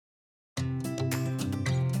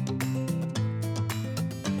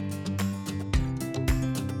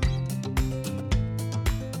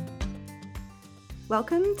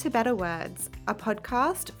Welcome to Better Words, a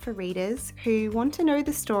podcast for readers who want to know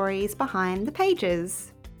the stories behind the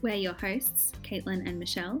pages. We're your hosts, Caitlin and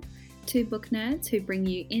Michelle, two book nerds who bring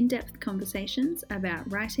you in-depth conversations about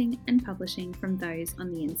writing and publishing from those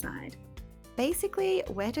on the inside. Basically,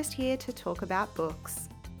 we're just here to talk about books.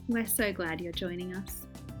 We're so glad you're joining us.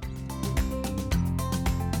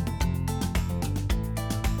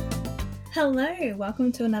 Hello,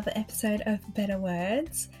 welcome to another episode of Better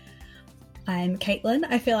Words. I'm Caitlin.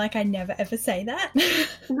 I feel like I never ever say that.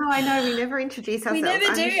 No, I know, we never introduce ourselves. We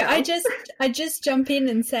never do. Michelle. I just jump in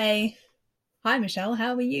and say, "Hi Michelle,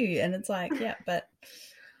 how are you?" And it's like, yeah, but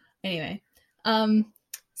anyway.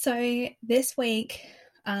 So this week,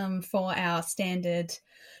 for our standard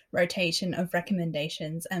rotation of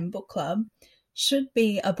recommendations and book club should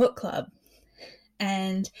be a book club.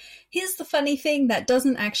 And here's the funny thing that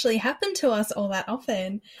doesn't actually happen to us all that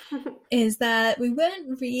often is that we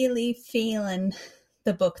weren't really feeling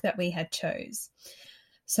the book that we had chose.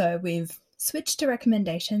 So we've switched to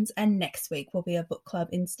recommendations and next week will be a book club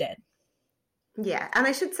instead. Yeah, and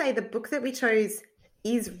I should say the book that we chose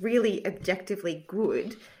is really objectively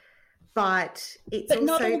good, but it's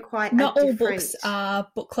also quite not all different... books are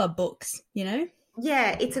book club books, you know?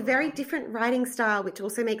 Yeah, it's a very different writing style, which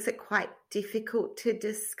also makes it quite difficult to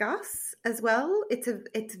discuss as well.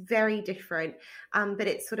 It's very different, but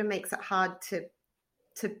it sort of makes it hard to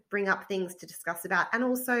bring up things to discuss about. And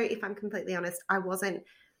also, if I'm completely honest, I wasn't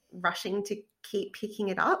rushing to keep picking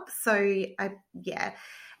it up. So,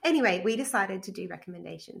 Anyway, we decided to do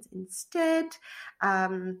recommendations instead.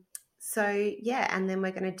 And then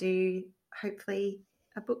we're going to do, hopefully,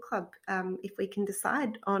 a book club if we can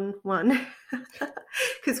decide on one,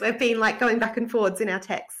 because we've been like going back and forwards in our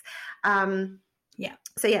texts.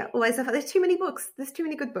 Always there's too many books, there's too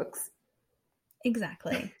many good books.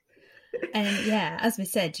 Exactly. And yeah, as we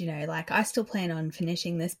said, you know, like I still plan on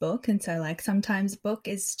finishing this book, and so like sometimes a book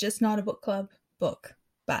is just not a book club book,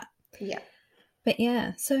 but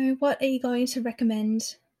yeah. So what are you going to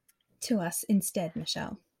recommend to us instead,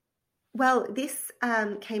 Michelle? Well, this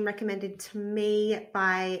came recommended to me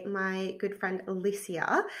by my good friend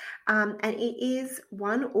Alicia, and it is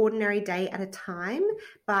One Ordinary Day at a Time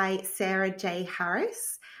by Sarah J.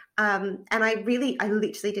 Harris. And I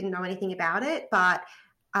literally didn't know anything about it, but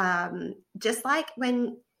just like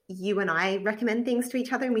when you and I recommend things to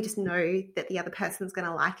each other and we just know that the other person's going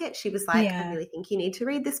to like it, she was like, I really think you need to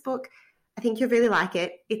read this book. I think you'll really like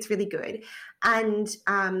it. It's really good. And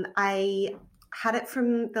I had it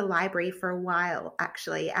from the library for a while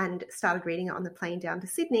actually, and started reading it on the plane down to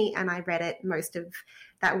Sydney, and I read it most of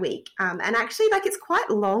that week. And actually, like, it's quite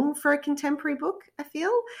long for a contemporary book, I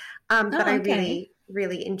feel, but I really,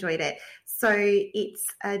 really enjoyed it. So it's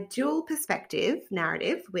a dual perspective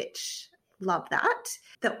narrative, which love that.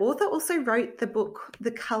 The author also wrote the book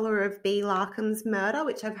The Colour of Bea Larkham's Murder,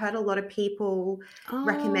 which I've heard a lot of people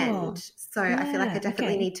recommend. So I feel like I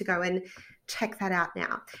definitely need to go and check that out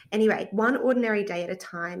now. Anyway, One Ordinary Day at a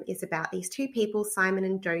Time is about these two people, Simon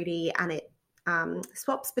and Jodie, and it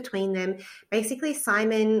swaps between them. Basically,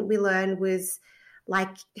 Simon, we learn, was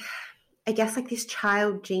like, I guess, like this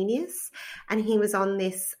child genius, and he was on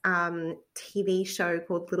this TV show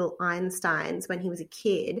called Little Einsteins when he was a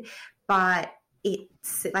kid, but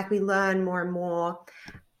it's like we learn more and more,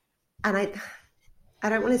 and I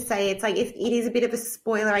don't want to say it's like it is a bit of a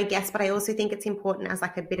spoiler, I guess, but I also think it's important as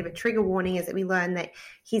like a bit of a trigger warning, is that we learn that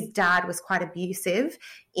his dad was quite abusive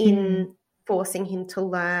in forcing him to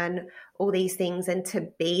learn all these things and to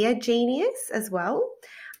be a genius as well.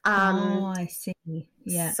 I see.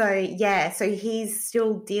 Yeah. So he's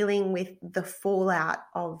still dealing with the fallout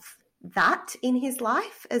of that in his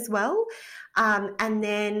life as well. And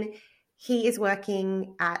then he is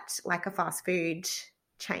working at like a fast food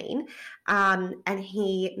chain, and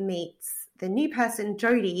he meets the new person,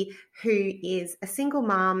 Jodie, who is a single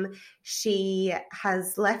mom. She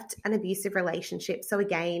has left an abusive relationship. So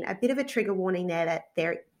again, a bit of a trigger warning there, that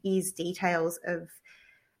there is details of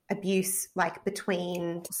abuse, like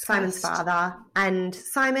between Simon's father and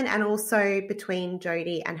Simon, and also between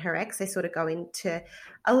Jodie and her ex. They sort of go into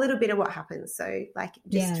a little bit of what happens. So like,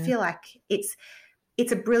 just feel like it's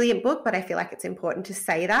a brilliant book, but I feel like it's important to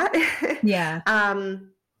say that. Yeah.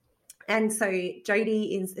 And so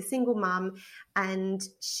Jodie is a single mum, and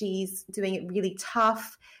she's doing it really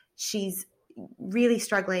tough. She's really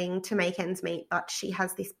struggling to make ends meet, but she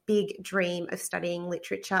has this big dream of studying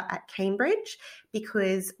literature at Cambridge,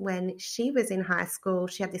 because when she was in high school,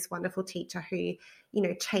 she had this wonderful teacher who, you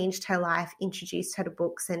know, changed her life, introduced her to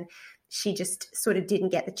books, and she just sort of didn't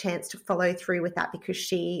get the chance to follow through with that because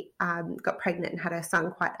she got pregnant and had her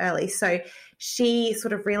son quite early. So she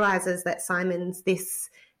sort of realizes that Simon's this,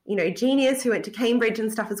 you know, genius who went to Cambridge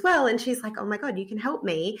and stuff as well. And she's like, oh my God, you can help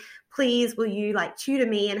me. Please, will you like tutor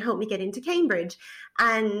me and help me get into Cambridge?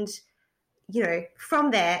 And, you know,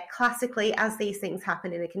 from there, classically, as these things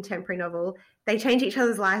happen in a contemporary novel, they change each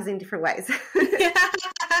other's lives in different ways.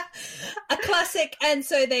 A classic, and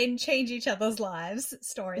so they change each other's lives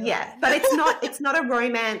story. Yeah, but it's not a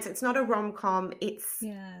romance, it's not a rom-com, it's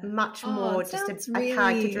much more just a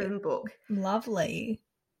character-driven book. Lovely.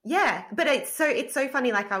 Yeah, but it's so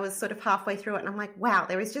funny. Like, I was sort of halfway through it and I'm like, wow,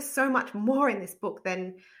 there is just so much more in this book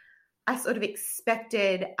than I sort of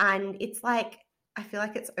expected. And it's like, I feel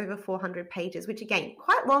like it's over 400 pages, which again,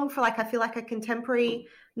 quite long for like, I feel like a contemporary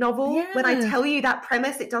novel. Yeah. When I tell you that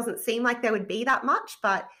premise, it doesn't seem like there would be that much,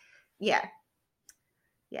 but yeah.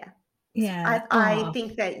 I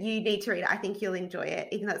think that you need to read it. I think you'll enjoy it,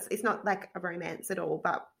 even though it's not like a romance at all,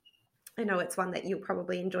 but I know it's one that you'll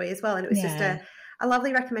probably enjoy as well. And it was just a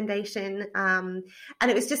lovely recommendation. And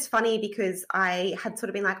it was just funny because I had sort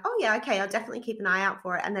of been like, oh yeah, okay, I'll definitely keep an eye out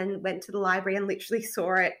for it. And then went to the library and literally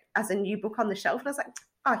saw it as a new book on the shelf. And I was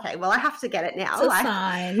like, okay, well, I have to get it now. It's a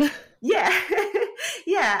sign. Yeah.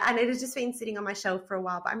 Yeah. And it has just been sitting on my shelf for a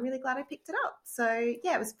while, but I'm really glad I picked it up. So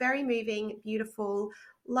yeah, it was very moving, beautiful,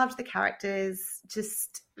 loved the characters,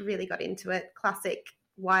 just really got into it. Classic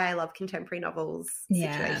why I love contemporary novels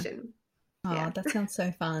situation. Oh, that sounds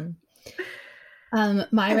so fun.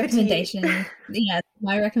 My recommendation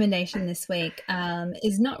this week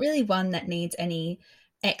is not really one that needs any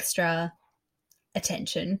extra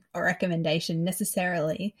attention or recommendation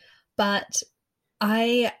necessarily, but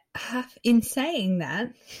I have, in saying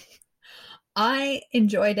that, I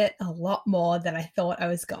enjoyed it a lot more than I thought I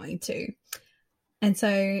was going to. And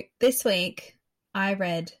so this week I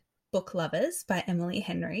read Book Lovers by Emily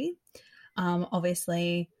Henry.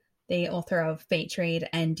 Obviously the author of Beach Read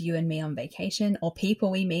and You and Me on Vacation, or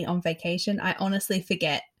People We Meet on Vacation. I honestly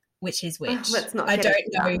forget which is which. I don't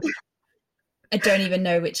know. I don't even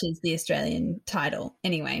know which is the Australian title.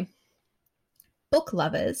 Anyway, Book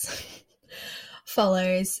Lovers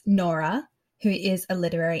follows Nora, who is a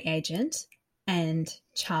literary agent, and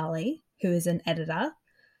Charlie, who is an editor.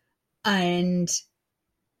 And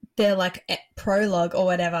their like prologue or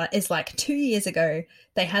whatever is like 2 years ago.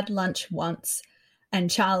 They had lunch once, and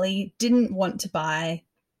Charlie didn't want to buy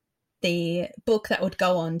the book that would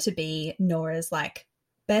go on to be Nora's like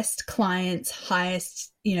best client's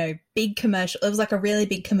highest, you know, big commercial. It was like a really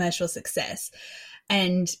big commercial success.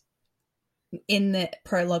 And in the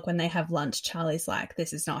prologue, when they have lunch, Charlie's like,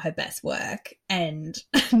 this is not her best work. And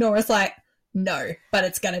Nora's like, no, but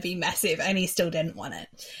it's going to be massive. And he still didn't want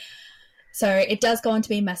it. So it does go on to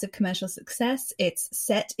be a massive commercial success. It's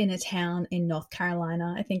set in a town in North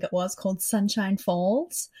Carolina, I think it was, called Sunshine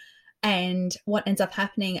Falls. And what ends up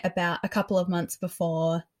happening about a couple of months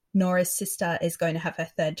before Nora's sister is going to have her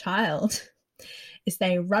third child is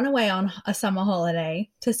they run away on a summer holiday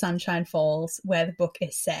to Sunshine Falls, where the book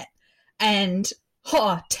is set. And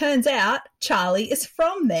turns out Charlie is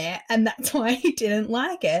from there, and that's why he didn't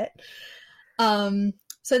like it.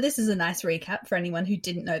 So this is a nice recap for anyone who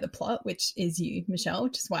didn't know the plot, which is you, Michelle,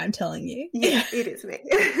 which is why I'm telling you. Yeah, it is me.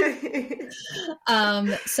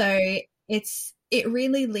 So it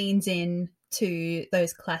really leans in to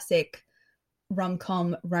those classic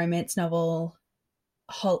rom-com romance novel,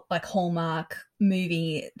 like Hallmark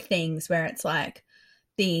movie things, where it's like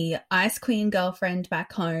the Ice Queen girlfriend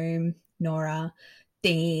back home, Nora,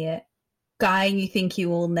 the guy you think you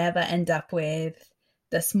will never end up with,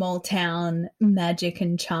 the small town magic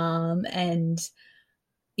and charm, and,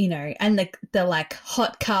 you know, and the like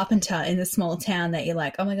hot carpenter in the small town that you're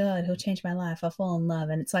like, oh my God, he'll change my life, I'll fall in love.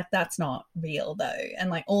 And it's like, that's not real though. And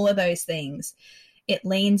like all of those things, it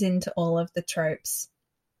leans into all of the tropes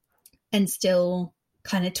and still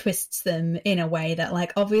kind of twists them in a way that,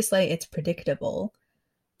 like, obviously it's predictable,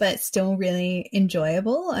 but it's still really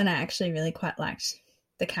enjoyable. And I actually really quite liked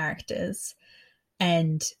the characters.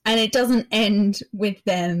 And it doesn't end with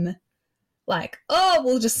them like, oh,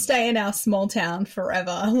 we'll just stay in our small town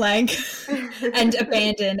forever, like, and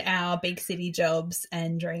abandon our big city jobs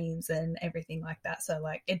and dreams and everything like that. So,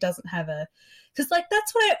 like, it doesn't have because, like,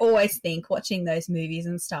 that's what I always think watching those movies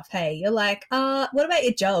and stuff. Hey, you're like, what about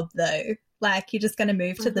your job, though? Like, you're just going to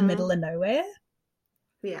move to the middle of nowhere?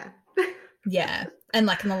 Yeah. Yeah. And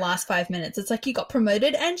like in the last 5 minutes, it's like you got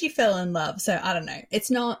promoted and you fell in love. So I don't know. It's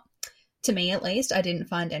not, to me at least, I didn't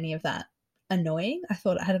find any of that annoying. I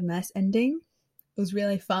thought it had a nice ending. It was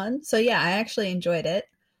really fun. So yeah, I actually enjoyed it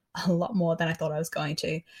a lot more than I thought I was going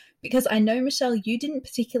to. Because I know, Michelle, you didn't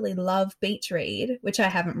particularly love Beach Read, which I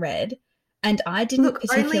haven't read. And I didn't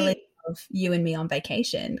particularly love You and Me on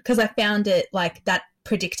Vacation because I found it like that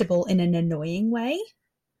predictable in an annoying way.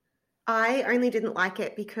 I only didn't like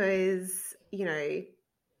it because, you know,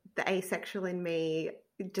 the asexual in me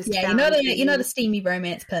just you're not a steamy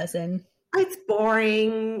romance person. It's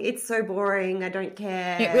boring. It's so boring. I don't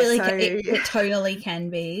care. It really it totally can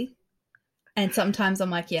be. And sometimes I'm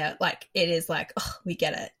like, yeah, like it is like, oh, we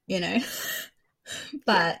get it, you know.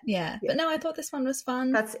 But yeah. But no, I thought this one was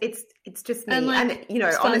fun. It's just me, and you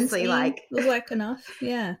know, honestly, like it was like enough.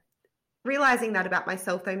 Yeah. Realizing that about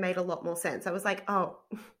myself though made a lot more sense. I was like, oh,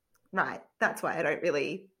 right, that's why I don't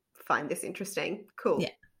really find this interesting. Cool.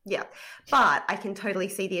 Yeah. But I can totally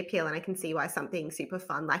see the appeal, and I can see why something super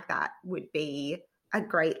fun like that would be a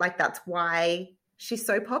great, like that's why she's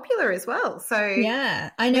so popular as well. So yeah,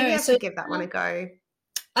 I know. Maybe I should give that one a go.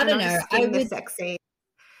 I don't know. I would. The sex scene.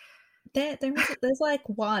 There's like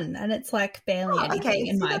one, and it's like barely anything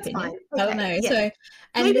in my opinion. Okay, I don't know. Yeah. So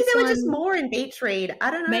and maybe there were just more in Beach Read.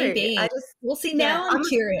 I don't know. Maybe. We'll see. Now I'm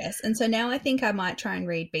curious, and so now I think I might try and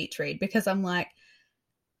read Beach Read because I'm like,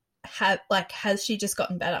 has she just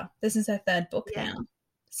gotten better? This is her third book now.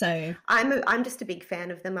 So I'm just a big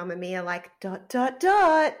fan of the Mamma Mia, like ... like you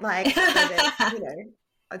know,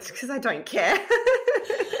 it's because I don't care.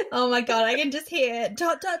 Oh my god, I can just hear ...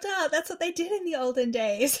 That's what they did in the olden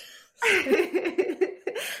days.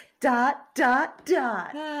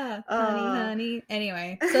 Honey.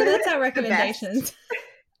 Anyway, so that's our recommendations.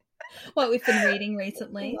 What we've been reading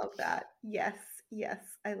recently. I love that. Yes,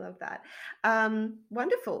 I love that.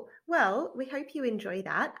 Wonderful. Well, we hope you enjoy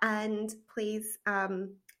that, and please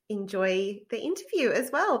enjoy the interview as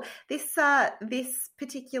well. This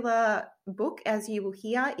particular book, as you will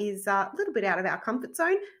hear, is a little bit out of our comfort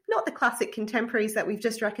zone. Not the classic contemporaries that we've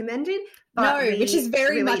just recommended, but which is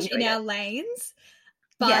very really much in our lanes.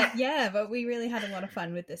 But but we really had a lot of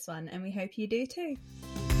fun with this one, and we hope you do too.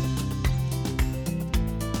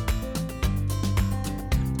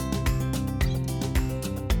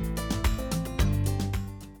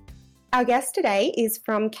 Our guest today is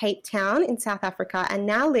from Cape Town in South Africa and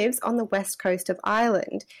now lives on the west coast of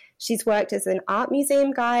Ireland. She's worked as an art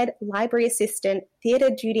museum guide, library assistant, theatre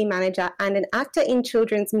duty manager, and an actor in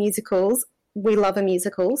children's musicals. We love a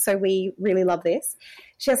musical, so we really love this.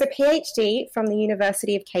 She has a PhD from the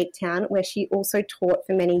University of Cape Town, where she also taught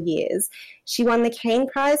for many years. She won the Caine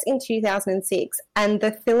Prize in 2006 and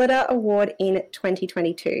the Phillida Award in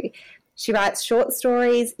 2022. She writes short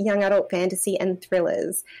stories, young adult fantasy, and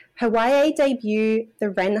thrillers. Her YA debut, The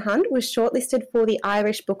Wren Hunt, was shortlisted for the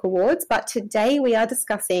Irish Book Awards, but today we are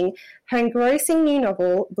discussing her engrossing new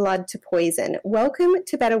novel, Blood to Poison. Welcome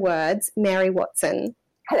to Better Words, Mary Watson.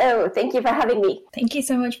 Hello, thank you for having me. Thank you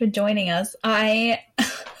so much for joining us. I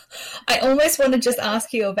almost want to just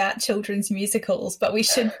ask you about children's musicals, but we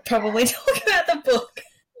should probably talk about the book.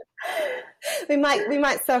 We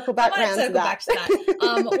might circle back around to that.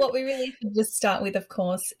 What we really should just start with, of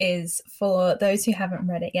course, is for those who haven't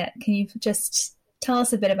read it yet, can you just tell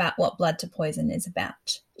us a bit about what Blood to Poison is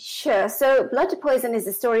about? Sure. So Blood to Poison is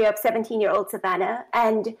the story of 17-year-old Savannah,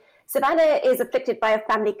 and Savannah is afflicted by a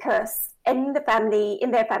family curse. In their family,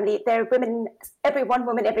 there are women,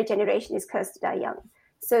 every generation is cursed to die young.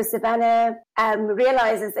 So Savannah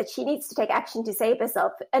realizes that she needs to take action to save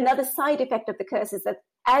herself. Another side effect of the curse is that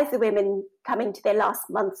as the women come into their last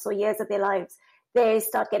months or years of their lives, they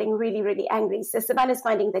start getting really, really angry. So Savannah's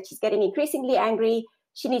finding that she's getting increasingly angry.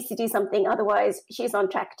 She needs to do something, otherwise she's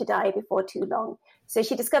on track to die before too long. So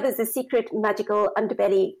she discovers the secret magical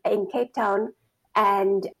underbelly in Cape Town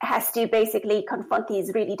and has to basically confront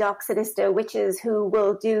these really dark, sinister witches who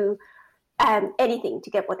will do anything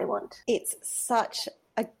to get what they want. It's such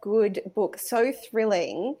a good book, so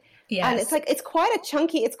thrilling. Yes. And it's quite a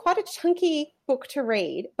chunky book to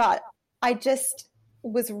read, but I just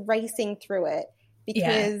was racing through it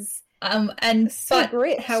because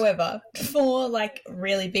however, for like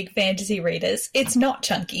really big fantasy readers, it's not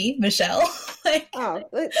chunky, Michelle.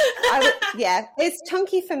 It's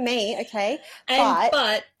chunky for me, okay?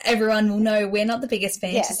 But everyone will know we're not the biggest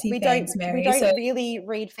fantasy fans, Mary. We don't really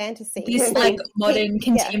read fantasy. This like modern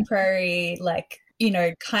contemporary, like, you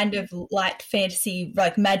know, kind of light fantasy,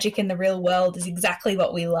 like magic in the real world is exactly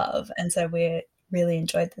what we love. And so we really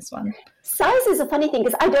enjoyed this one. Size is a funny thing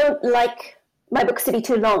because I don't like my books to be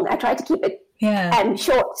too long. I try to keep it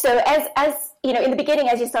short. So as you know, in the beginning,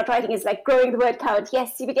 as you start writing, it's like growing the word count.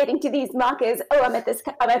 Yes, you're getting to these markers. Oh, I'm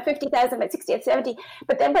at 50,000, I'm at 60, at 70.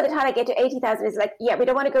 But then by the time I get to 80,000, it's like, yeah, we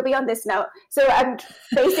don't want to go beyond this now. So I'm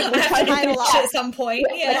basically trying to finish at some point.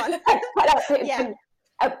 Yeah.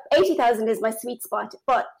 80,000 is my sweet spot,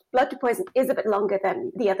 but Blood to Poison is a bit longer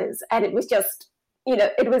than the others. And it was just,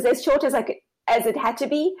 it was as short as it had to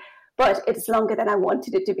be, but it's longer than I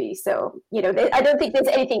wanted it to be. So, I don't think there's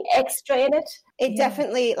anything extra in it. It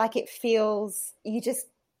definitely, it feels, you just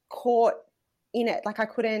caught in it. I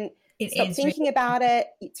couldn't stop thinking about it.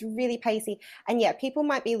 It's really pacey. And people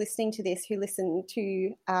might be listening to this who listen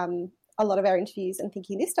to a lot of our interviews and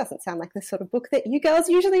thinking, this doesn't sound like the sort of book that you girls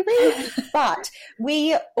usually read. But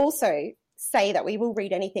we also say that we will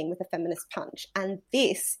read anything with a feminist punch, and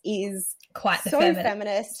this is quite the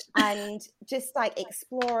feminist and just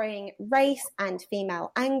exploring race and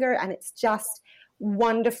female anger, and it's just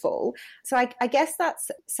wonderful. So I guess that's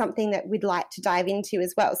something that we'd like to dive into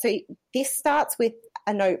as well. So this starts with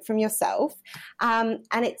a note from yourself, and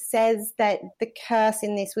it says that the curse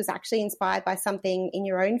in this was actually inspired by something in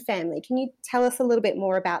your own family. Can you tell us a little bit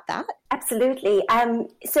more about that? Absolutely.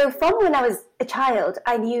 So from when I was a child,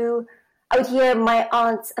 I would hear my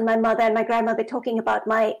aunts and my mother and my grandmother talking about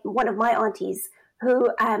one of my aunties who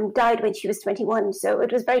died when she was 21. So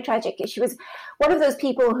it was very tragic. She was one of those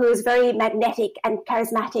people who was very magnetic and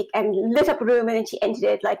charismatic and lit up a room and then she entered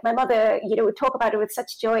it. Like my mother, would talk about it with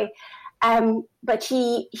such joy. But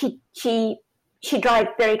she died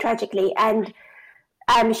very tragically. And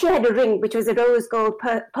she had a ring, which was a rose gold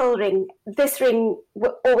pearl ring. This ring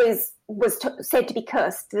always was said to be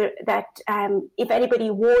cursed, that if anybody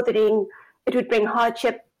wore the ring, it would bring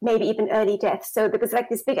hardship, maybe even early death. So there was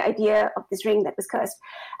this big idea of this ring that was cursed.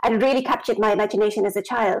 And it really captured my imagination as a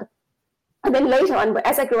child. And then later on,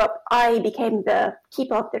 as I grew up, I became the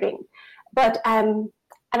keeper of the ring. But and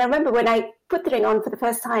I remember when I put the ring on for the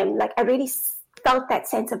first time, I really felt that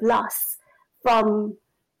sense of loss from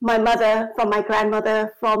my mother, from my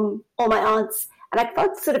grandmother, from all my aunts. And I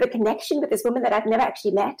felt sort of a connection with this woman that I've never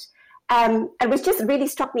actually met. And which just really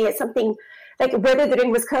struck me as something, whether the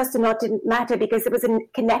ring was cursed or not didn't matter, because there was a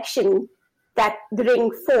connection that the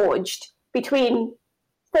ring forged between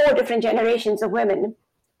 4 different generations of women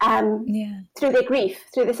through their grief,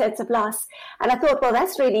 through the sense of loss. And I thought, well,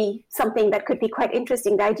 that's really something that could be quite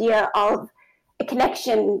interesting, the idea of a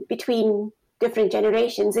connection between different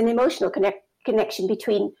generations, an emotional connection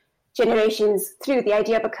between generations through the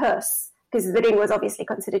idea of a curse, because the ring was obviously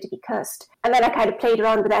considered to be cursed. And then I kind of played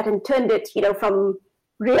around with that and turned it, from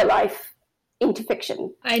real life into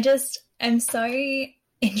fiction. I just am so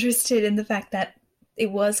interested in the fact that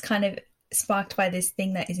it was kind of sparked by this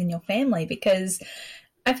thing that is in your family, because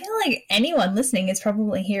I feel like anyone listening is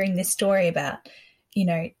probably hearing this story about,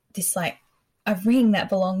 this a ring that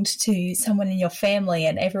belonged to someone in your family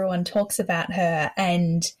and everyone talks about her,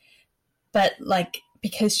 but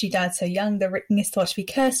because she died so young, the ring is thought to be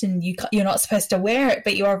cursed and you're not supposed to wear it,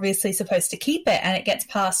 but you're obviously supposed to keep it, and it gets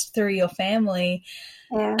passed through your family.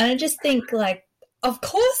 Yeah. And I just think, of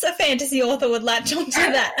course a fantasy author would latch onto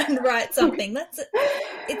that and write something.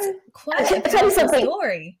 It's quite a powerful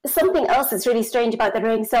story. Something else that's really strange about the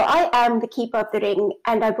ring. So I am the keeper of the ring,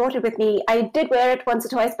 and I brought it with me. I did wear it once or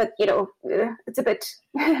twice, but it's a bit.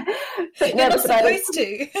 You're not supposed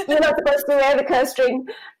to. You're not supposed to wear the cursed ring.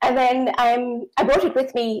 And then I brought it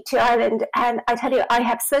with me to Ireland, and I tell you, I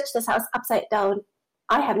have searched this house upside down.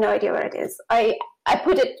 I have no idea where it is. I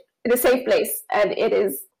put it in a safe place, and it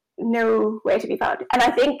is nowhere to be found. And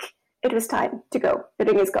I think it was time to go. The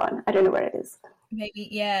ring is gone. I don't know where it is.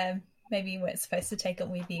 Maybe you weren't supposed to take it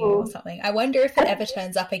with you or something. I wonder if it ever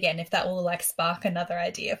turns up again, if that will spark another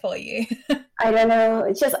idea for you. I don't know.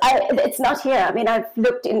 It's just, it's not here. I mean, I've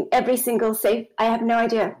looked in every single safe. I have no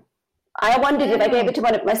idea. I wondered if I gave it to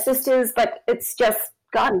one of my sisters, but it's just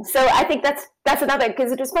gone. So I think that's another,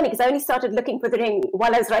 because it was funny, because I only started looking for the ring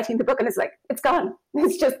while I was writing the book, and it's it's gone.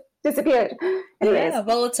 It's just disappeared. Anyways. Yeah,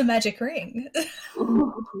 well, it's a magic ring.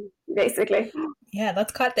 Basically. Yeah,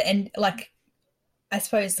 that's quite the end, I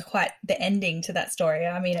suppose quite the ending to that story.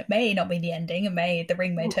 I mean, it may not be the ending. The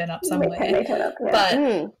ring may turn up somewhere. May turn up,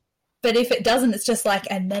 yeah. But if it doesn't, it's just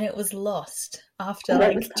and then it was lost after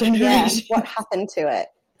generations. Yeah, what happened to it?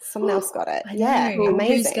 Someone else got it. Yeah,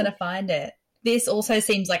 amazing. Who's going to find it? This also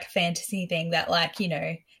seems like a fantasy thing that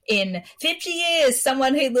in 50 years,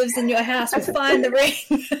 someone who lives in your house will find the ring.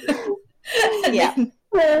 Yeah.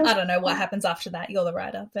 I don't know what happens after that. You're the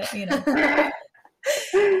writer, but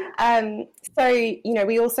So,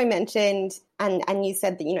 we also mentioned, and you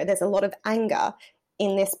said that, there's a lot of anger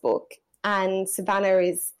in this book, and Savannah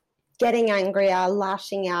is getting angrier,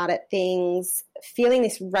 lashing out at things, feeling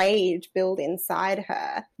this rage build inside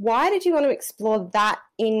her. Why did you want to explore that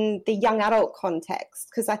in the young adult context?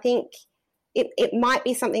 Because I think it might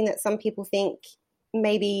be something that some people think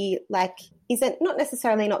maybe like isn't not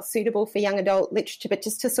necessarily not suitable for young adult literature, but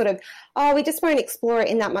just to sort of, we just won't explore it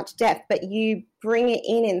in that much depth, but you bring it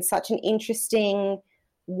in such an interesting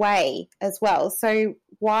way as well. So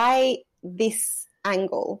why this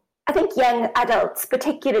angle? I think young adults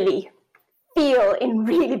particularly feel in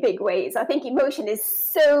really big ways. I think emotion is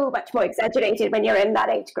so much more exaggerated when you're in that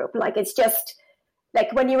age group. Like, it's just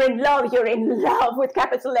like when you're in love with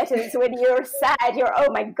capital letters. When you're sad, you're, oh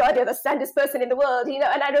my God, you're the saddest person in the world, you know.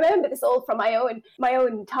 And I remember this all from my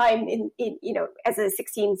own time in you know, as a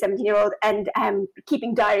 16, 17-year-old, and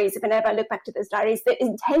keeping diaries. Whenever I look back to those diaries, the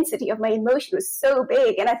intensity of my emotion was so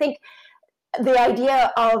big. And I think the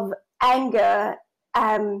idea of anger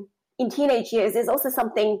in teenage years is also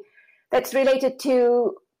something that's related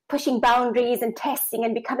to pushing boundaries and testing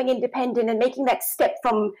and becoming independent and making that step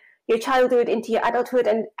from your childhood into your adulthood.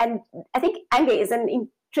 And I think anger is an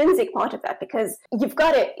intrinsic part of that, because you've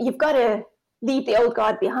got to leave the old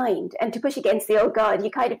guard behind, and to push against the old guard,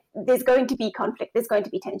 there's going to be conflict, there's going to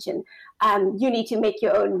be tension. You need to make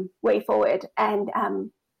your own way forward, and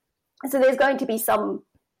so there's going to be some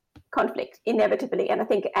conflict inevitably. And I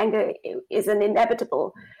think anger is an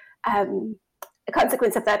inevitable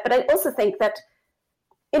consequence of that. But I also think that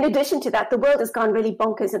in addition to that, the world has gone really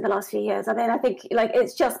bonkers in the last few years. I mean, I think like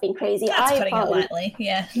it's just been crazy. That's putting it lightly,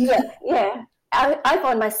 yeah. Yeah. I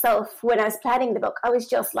found myself, when I was planning the book, I was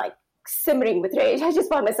just like simmering with rage. I just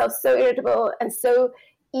found myself so irritable and so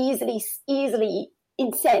easily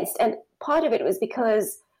incensed. And part of it was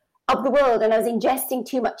because of the world, and I was ingesting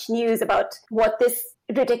too much news about what this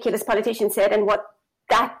ridiculous politician said and what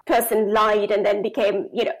that person lied, and then became,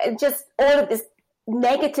 you know, just all of this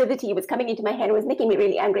negativity was coming into my head and was making me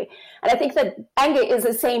really angry. And I think that anger is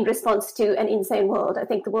a sane response to an insane world. I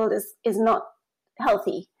think the world is not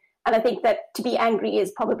healthy. And I think that to be angry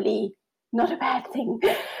is probably not a bad thing.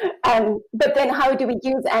 But then how do we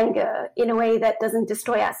use anger in a way that doesn't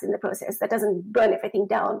destroy us in the process, that doesn't burn everything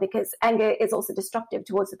down? Because anger is also destructive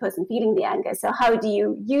towards the person feeling the anger. So how do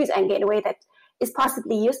you use anger in a way that is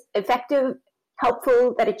possibly effective,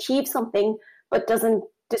 helpful, that achieves something, but doesn't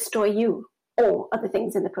destroy you or other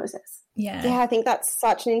things in the process? Yeah, I think that's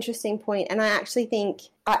such an interesting point. And I actually think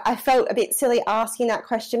I felt a bit silly asking that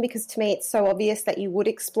question, because to me it's so obvious that you would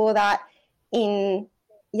explore that in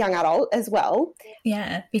young adult as well.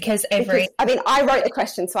 Yeah, because I wrote the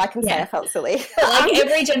question, so I can say I felt silly. But like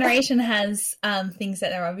every generation has things that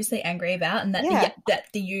they're obviously angry about, and that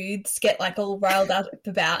the youths get like all riled up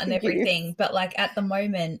about and everything. But like at the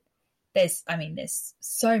moment, there's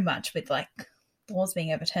so much with like laws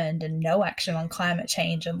being overturned and no action on climate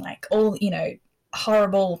change and like all, you know,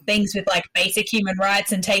 horrible things with like basic human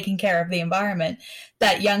rights and taking care of the environment,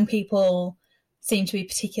 that young people seem to be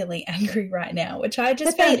particularly angry right now, which I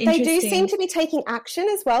just found interesting. They do seem to be taking action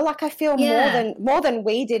as well. Like I feel more than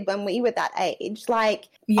we did when we were that age. Like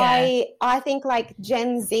I think like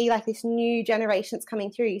Gen Z, like this new generation that's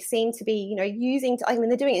coming through, seem to be, you know,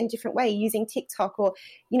 they're doing it in a different way, using TikTok or,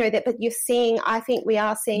 you know, but you're seeing, I think we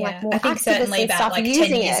are seeing like more. I think certainly about like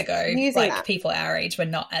 10 years ago, like that. People our age were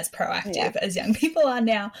not as proactive as young people are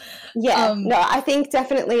now. Yeah, no, I think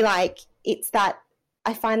definitely like it's that,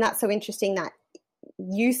 I find that so interesting, that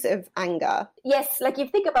use of anger. Yes, like you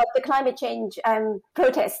think about the climate change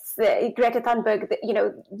protests, Greta Thunberg, you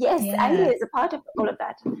know, anger is a part of all of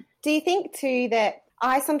that. Do you think too that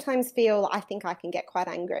I sometimes feel, I think I can get quite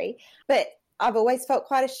angry, but I've always felt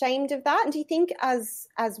quite ashamed of that. And do you think as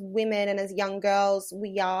women and as young girls,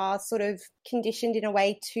 we are sort of conditioned in a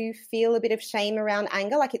way to feel a bit of shame around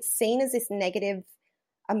anger? Like it's seen as this negative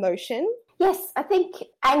emotion? Yes, I think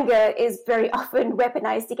anger is very often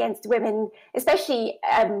weaponized against women, especially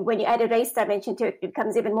when you add a race dimension to it, it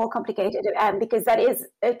becomes even more complicated because that is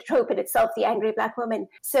a trope in itself, the angry Black woman.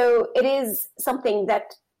 So it is something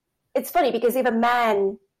that, it's funny because if a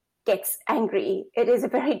man gets angry, it is a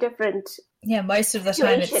very different most of the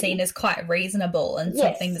time it's seen as quite reasonable and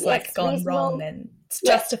something's like gone reasonable, wrong and it's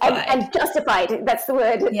justified. And justified, that's the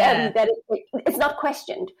word, that it's not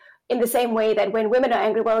questioned. In the same way that when women are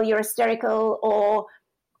angry, well, you're hysterical or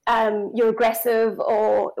you're aggressive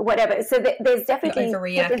or whatever. So there's definitely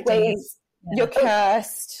different ways. You're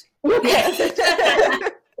cursed. You're cursed.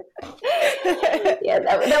 That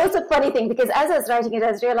was a funny thing, because as I was writing it,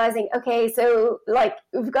 I was realizing, okay, so like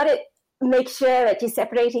we've got to make sure that you're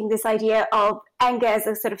separating this idea of anger as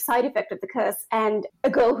a sort of side effect of the curse and a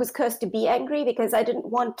girl who's cursed to be angry, because I didn't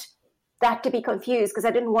want that to be confused, because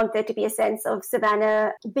I didn't want there to be a sense of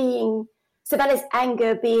Savannah's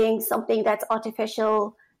anger being something that's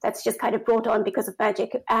artificial, that's just kind of brought on because of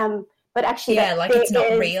magic. But actually, it's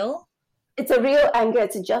not real. It's a real anger.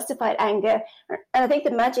 It's a justified anger. And I think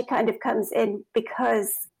the magic kind of comes in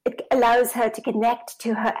because it allows her to connect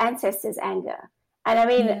to her ancestors' anger. And I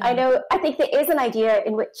mean, I think there is an idea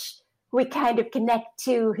in which we kind of connect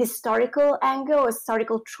to historical anger or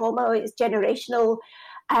historical trauma or generational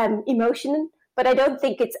emotion, but I don't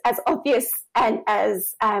think it's as obvious and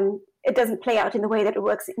as it doesn't play out in the way that it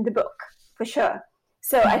works in the book, for sure.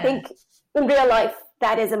 So I think in real life,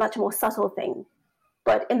 that is a much more subtle thing.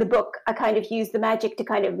 But in the book, I kind of use the magic to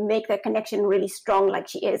kind of make that connection really strong, like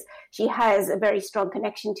she is. She has a very strong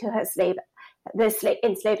connection to her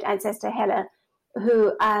enslaved ancestor, Hela,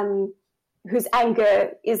 whose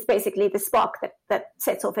anger is basically the spark that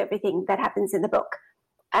sets off everything that happens in the book.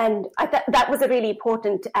 And that was a really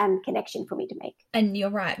important connection for me to make. And you're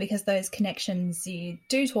right, because those connections, you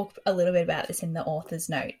do talk a little bit about this in the author's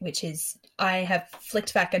note, which is, I have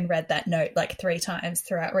flicked back and read that note like 3 times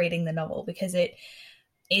throughout reading the novel, because it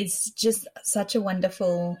is just such a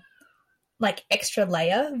wonderful, like, extra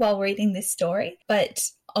layer while reading this story. But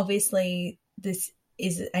obviously this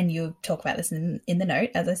is, and you talk about this in the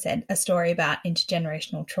note, as I said, a story about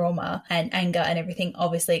intergenerational trauma and anger and everything,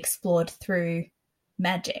 obviously explored through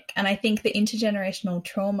magic. And I think the intergenerational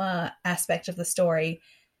trauma aspect of the story,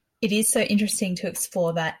 it is so interesting to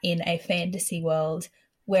explore that in a fantasy world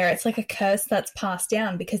where it's like a curse that's passed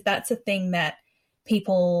down, because that's a thing that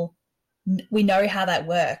people, we know how that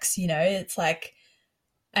works, you know. It's like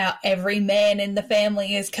every man in the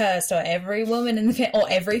family is cursed, or every woman in the or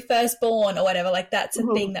every firstborn or whatever. Like, that's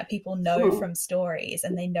a thing that people know from stories,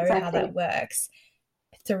 and they know how that works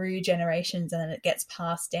through generations, and then it gets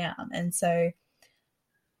passed down. And so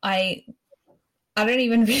I don't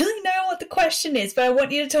even really know what the question is, but I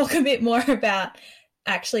want you to talk a bit more about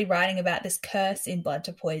actually writing about this curse in Blood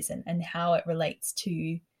to Poison and how it relates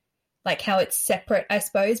to, like, how it's separate, I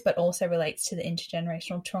suppose, but also relates to the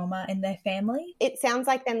intergenerational trauma in their family. It sounds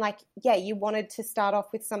like then, like, yeah, you wanted to start off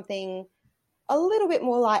with something a little bit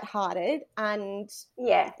more lighthearted, and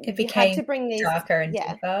it became had to bring these, darker and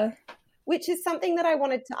deeper. Which is something that I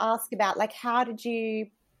wanted to ask about. Like, how did you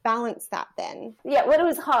balance that then? Yeah, well, it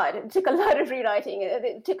was hard. It took a lot of rewriting.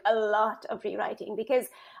 Because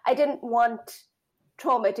I didn't want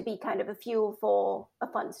trauma to be kind of a fuel for a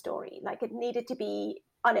fun story. Like, it needed to be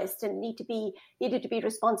honest and needed to be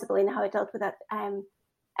responsible in how it dealt with that. And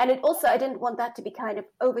it also, I didn't want that to be kind of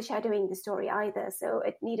overshadowing the story either. So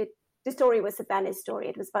the story was Savannah's story.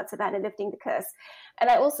 It was about Savannah lifting the curse. And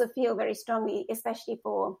I also feel very strongly, especially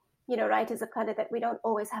for, you know, writers of color, that we don't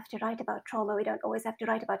always have to write about trauma. We don't always have to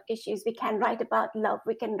write about issues. We can write about love.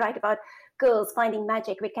 We can write about girls finding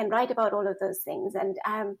magic. We can write about all of those things. And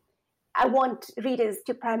I want readers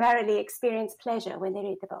to primarily experience pleasure when they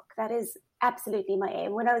read the book. That is absolutely my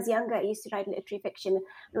aim. When I was younger, I used to write literary fiction.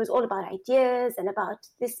 It was all about ideas and about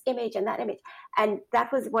this image and that image. And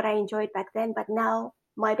that was what I enjoyed back then. But now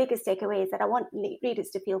my biggest takeaway is that I want readers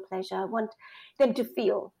to feel pleasure. I want them to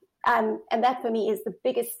feel. And that for me is the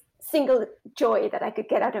biggest single joy that I could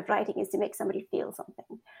get out of writing, is to make somebody feel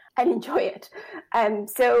something and enjoy it.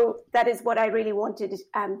 So that is what I really wanted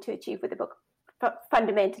to achieve with the book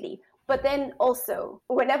fundamentally. But then also,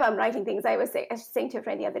 whenever I'm writing things, I was saying to a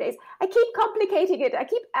friend the other day, I keep complicating it. I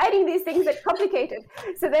keep adding these things that complicate it.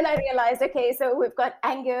 So then I realized, okay, so we've got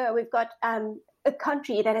anger, we've got a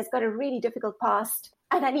country that has got a really difficult past,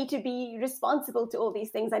 and I need to be responsible to all these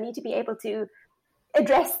things. I need to be able to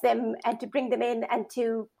address them and to bring them in and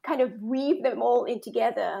to kind of weave them all in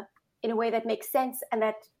together in a way that makes sense, and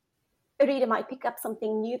that a reader might pick up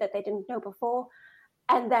something new that they didn't know before,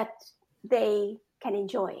 and that they can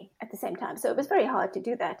enjoy at the same time. So it was very hard to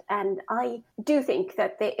do that. And I do think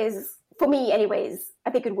that there is, for me anyways,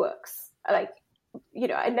 I think it works. Like, you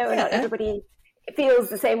know, I know not everybody feels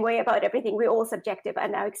the same way about everything. We're all subjective,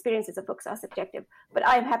 and our experiences of books are subjective. But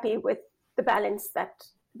I'm happy with the balance that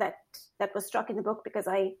was struck in the book, because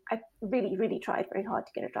I really, really tried very hard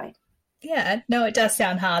to get it right. Yeah, no, it does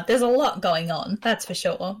sound hard. There's a lot going on, that's for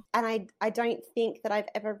sure. And I don't think that I've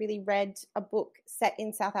ever really read a book set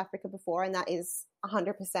in South Africa before, and that is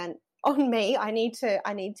 100% on me. I need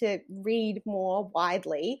to read more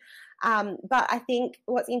widely. But I think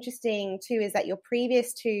what's interesting too is that your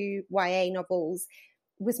previous 2 YA novels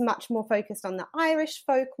was much more focused on the Irish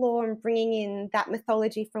folklore and bringing in that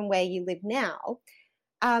mythology from where you live now.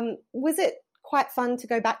 Was it quite fun to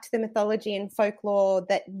go back to the mythology and folklore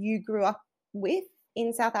that you grew up with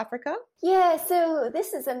in South Africa? Yeah, so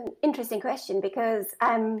this is an interesting question, because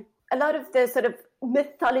a lot of the sort of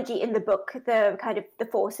mythology in the book, the kind of the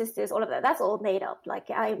four sisters, all of that, that's all made up. Like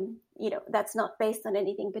that's not based on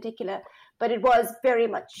anything particular, but it was very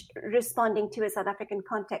much responding to a South African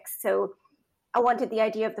context. So I wanted the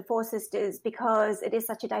idea of the four sisters because it is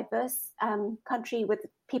such a diverse country with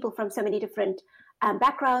people from so many different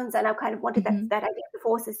backgrounds, and I kind of wanted that idea of the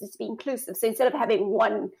four sisters to be inclusive. So instead of having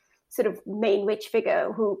one sort of main witch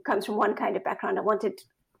figure who comes from one kind of background, I wanted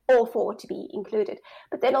all four to be included,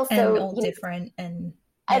 but then also and all different and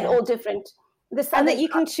all different. And that you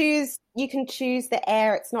can choose the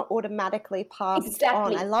heir. It's not automatically passed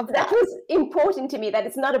on. I love that. That was important to me, that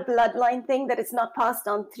it's not a bloodline thing, that it's not passed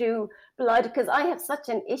on through blood, because I have such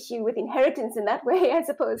an issue with inheritance in that way, as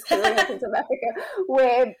opposed to in South Africa,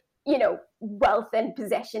 where wealth and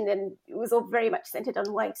possession, and it was all very much centered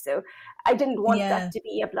on white. So I didn't want that to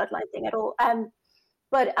be a bloodline thing at all.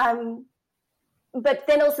 But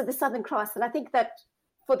then also the Southern Cross, and I think that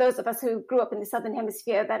for those of us who grew up in the Southern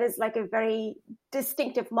Hemisphere, that is like a very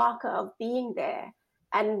distinctive marker of being there.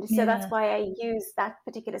 And so that's why I used that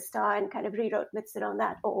particular star and kind of rewrote myths around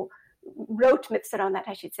that, or wrote myths around that,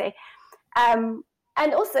 I should say.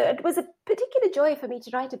 And also it was a particular joy for me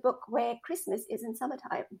to write a book where Christmas is in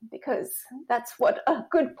summertime, because that's what a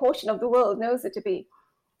good portion of the world knows it to be.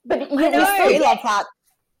 But we love that.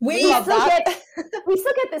 We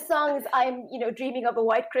still get the songs, I'm, dreaming of a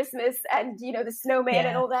white Christmas and, the snowman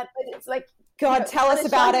and all that. But it's like, God, tell us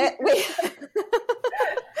about it.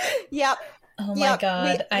 Yep. Oh my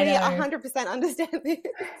God. I know. 100% understand this.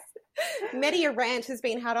 Media Rant has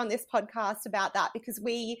been had on this podcast about that, because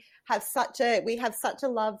we have such a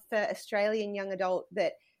love for Australian young adult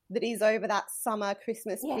that is over that summer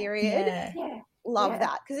Christmas period. Love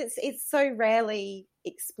that, because it's so rarely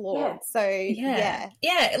explored. So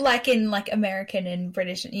like in like American and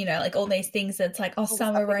British, like all these things that's like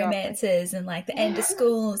summer romances and like the end of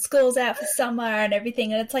school's out for summer and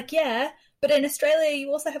everything, and it's like but in Australia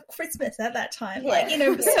you also have Christmas at that time,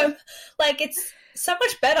 so like it's so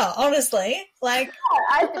much better, honestly. Like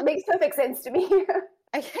it makes perfect sense to me.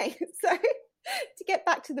 Okay, so to get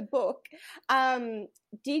back to the book,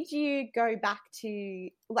 did you go back to,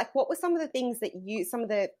 like, what were some of the things that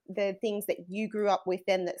you grew up with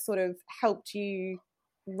then that sort of helped you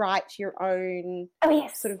write your own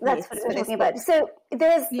sort of that's what we're talking about. So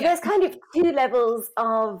there's kind of two levels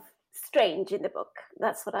of strange in the book.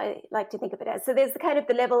 That's what I like to think of it as. So there's the kind of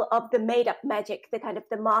the level of the made up magic, the kind of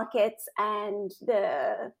the markets and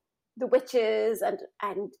the witches and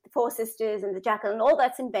the four sisters and the jackal, and all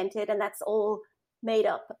that's invented, and that's all made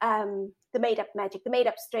up, the made up magic, the made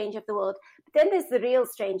up strange of the world. But then there's the real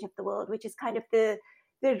strange of the world, which is kind of the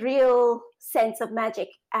real sense of magic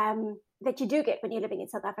that you do get when you're living in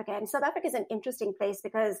South Africa. And South Africa is an interesting place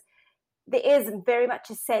because there is very much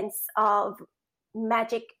a sense of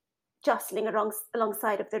magic jostling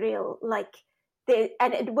alongside of the real,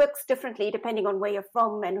 and it works differently depending on where you're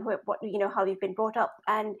from and how you've been brought up.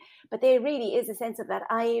 But there really is a sense of that.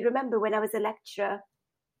 I remember when I was a lecturer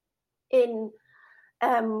in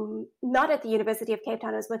not at the University of Cape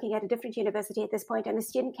Town, I was working at a different university at this point, and a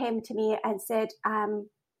student came to me and said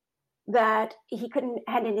that he couldn't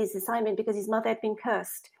hand in his assignment because his mother had been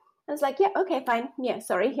cursed. I was like, yeah, okay, fine. Yeah,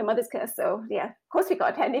 sorry, your mother's cursed. So yeah, of course we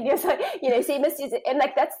got hand in your assignment. So he missed his, and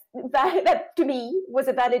like that to me was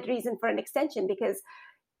a valid reason for an extension, because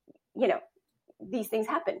these things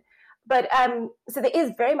happen. But so there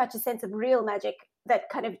is very much a sense of real magic that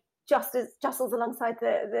kind of jostles alongside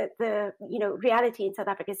the reality in South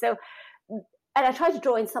Africa. So, and I try to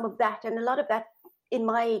draw in some of that, and a lot of that in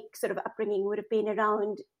my sort of upbringing would have been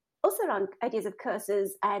around ideas of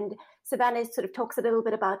curses. And Savannah sort of talks a little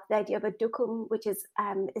bit about the idea of a dukum, which is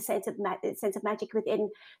a sense of magic within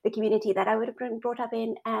the community that I would have been brought up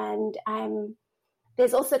in. And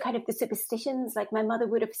there's also kind of the superstitions, like my mother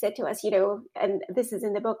would have said to us, and this is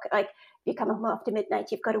in the book, like, if you come home after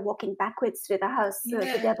midnight, you've got to walk in backwards through the house so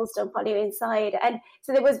that the devils don't follow you inside. And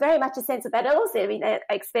so there was very much a sense of that. And also, I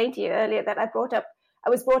explained to you earlier that I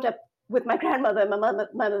was brought up with my grandmother, my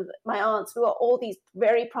mother, my aunts, who are all these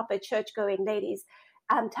very proper church-going ladies,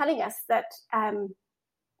 telling us that,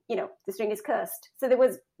 this ring is cursed. So there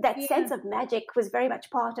was that sense of magic was very much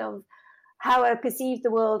part of how I perceived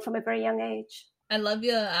the world from a very young age. I love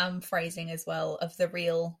your phrasing as well of the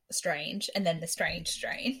real strange and then the strange.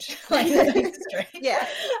 Like the big strange. Yeah.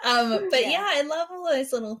 I love all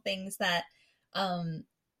those little things that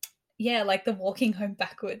like the walking home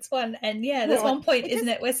backwards one. And there's one point, isn't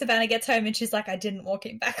it, where Savannah gets home and she's like, I didn't walk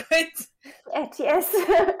in backwards. Yes.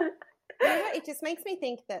 It just makes me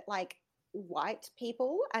think that, like, white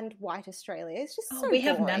people and white Australia is just so we boring.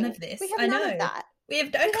 have none of this. We have none of that. We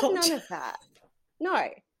have none of that.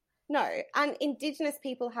 No, No, and Indigenous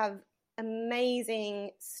people have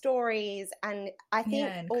amazing stories, and I think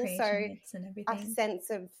and also myths and a everything. sense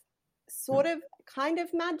of sort of kind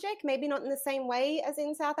of magic, maybe not in the same way as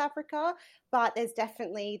in South Africa, but there's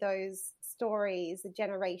definitely those stories, the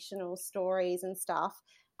generational stories and stuff,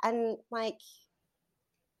 and like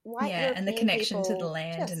white European and the connection to the people,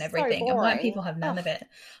 land and just everything, so and white boring. people have none of it.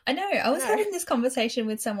 I know. I was No. having this conversation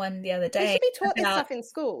with someone the other They day should be taught this about stuff in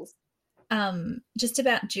schools. just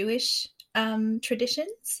about Jewish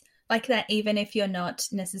traditions, like that even if you're not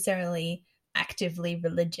necessarily actively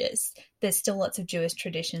religious, there's still lots of Jewish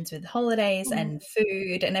traditions with holidays and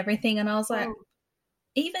food and everything. And I was like,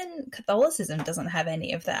 even Catholicism doesn't have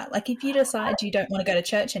any of that. Like, if you decide you don't want to go to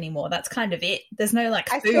church anymore, that's kind of it. There's no like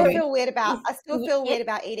food. I still feel weird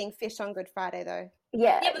about eating fish on Good Friday though.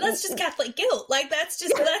 Yeah, but that's just Catholic guilt. Like, that's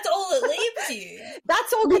all it leaves you.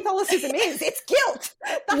 That's all Catholicism is. It's guilt.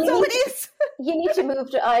 That's all it is. You need to move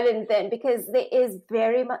to Ireland then, because there is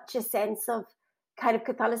very much a sense of kind of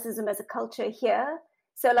Catholicism as a culture here.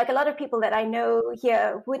 So like a lot of people that I know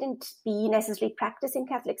here wouldn't be necessarily practicing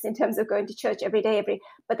Catholics in terms of going to church every day,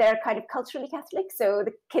 but they're kind of culturally Catholic. So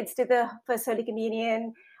the kids do the First Holy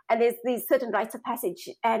Communion, and there's these certain rites of passage.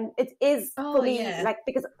 And it is fully like,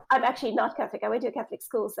 because I'm actually not Catholic. I went to a Catholic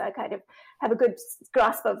school, so I kind of have a good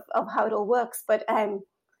grasp of how it all works. But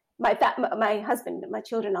my husband and my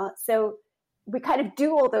children are. So we kind of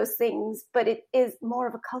do all those things, but it is more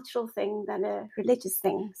of a cultural thing than a religious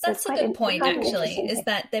thing. So that's a good point, actually, is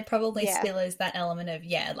that there probably still is that element of,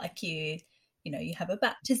 like you have a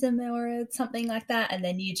baptism or something like that, and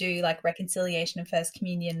then you do like reconciliation and First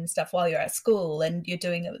Communion and stuff while you're at school, and you're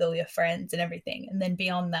doing it with all your friends and everything, and then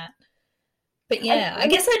beyond that. But I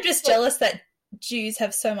guess I'm just jealous that Jews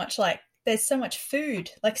have so much, like, there's so much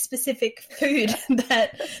food, like specific food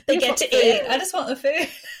that they get to eat. I just want the food.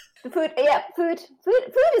 The food,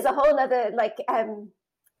 food is a whole other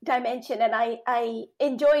dimension, and I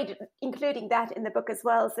enjoyed including that in the book as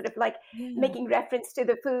well, sort of like making reference to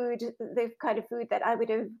the food, the kind of food that I would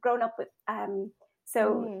have grown up with.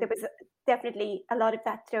 So there was definitely a lot of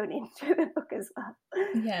that thrown into the book as well.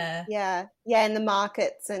 And the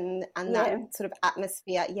markets and that sort of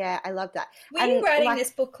atmosphere. I love that. Were you writing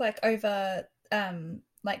this book like over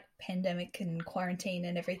like pandemic and quarantine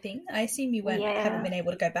and everything? I assume you haven't been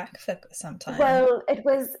able to go back for some time. Well, it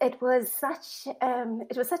was such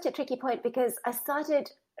a tricky point, because I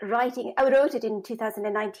started writing. I wrote it in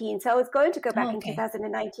 2019, so I was going to go back in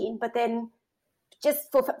 2019, but then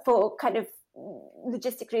just for kind of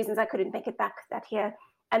logistic reasons, I couldn't make it back that year,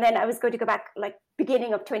 and then I was going to go back like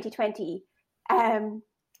beginning of 2020.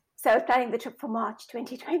 So I was planning the trip for March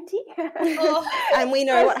 2020. And we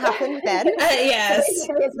know what happened then. Yes.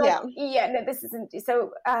 No, this isn't.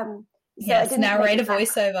 So, yes, narrate a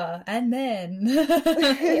voiceover. And then.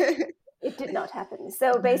 It did not happen.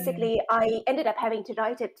 So basically, I ended up having to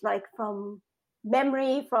write it like from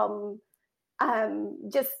memory, from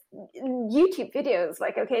just YouTube videos.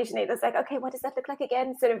 Like occasionally, it was like, okay, what does that look like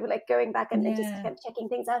again? Sort of like going back and just kind of checking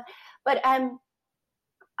things out. But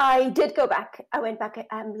I did go back. I went back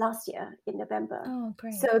last year in November. Oh,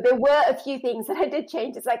 great. So there were a few things that I did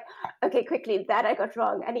change. It's like, okay, quickly, that I got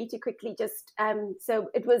wrong. I need to quickly just, so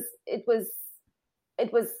it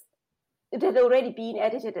had already been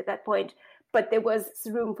edited at that point, but there was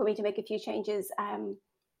room for me to make a few changes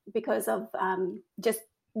because of just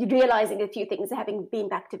realizing a few things, having been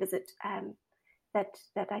back to visit,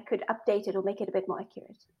 that I could update it or make it a bit more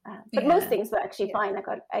accurate. But most things were actually fine.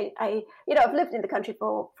 I've lived in the country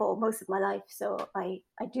for most of my life, so I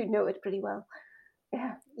do know it pretty well.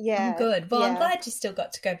 Oh, good. Well, I'm glad you still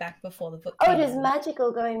got to go back before the book came out. It was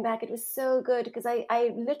magical going back. It was so good, because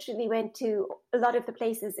I literally went to a lot of the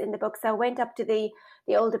places in the book. So I went up to the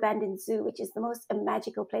old abandoned zoo, which is the most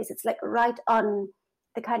magical place. It's like right on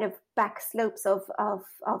the kind of back slopes of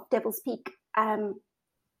Devil's Peak,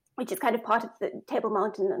 which is kind of part of the Table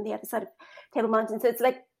Mountain on the other side of Table Mountain. So it's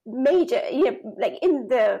like major, like in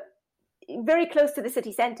the very close to the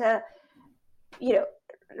city center,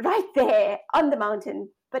 right there on the mountain.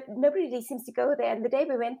 But nobody really seems to go there. And the day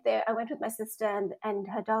we went there, I went with my sister and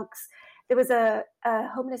her dogs. There was a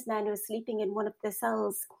homeless man who was sleeping in one of the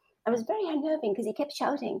cells. It was very unnerving because he kept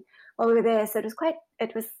shouting while we were there. So it was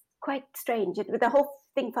quite strange. The whole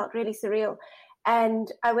thing felt really surreal.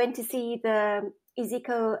 And I went to see the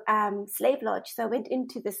Iziko slave lodge. So I went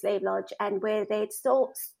into the slave lodge, and where they'd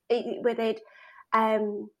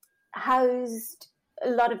housed a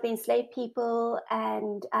lot of the enslaved people,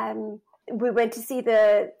 and we went to see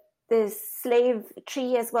the slave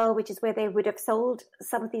tree as well, which is where they would have sold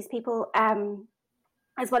some of these people,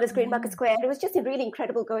 as well as Green Market Square. And it was just really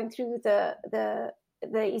incredible going through the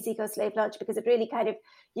the Easy Go Slave Lodge, because it really kind of,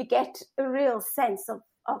 you get a real sense of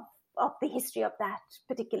the history of that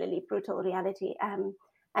particularly brutal reality. And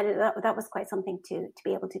that was quite something to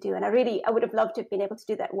be able to do. And I would have loved to have been able to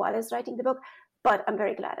do that while I was writing the book, but I'm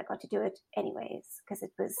very glad I got to do it anyways, because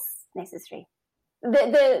it was necessary.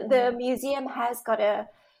 The museum has got a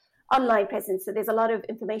online presence, so there's a lot of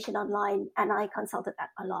information online, and I consulted that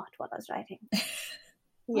a lot while I was writing.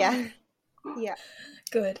 Yeah.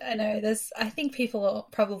 Good. I know I think people are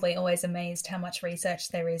probably always amazed how much research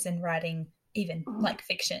there is in writing, even like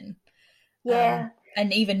fiction. Yeah.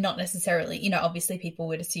 And even not necessarily, obviously people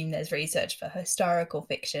would assume there's research for historical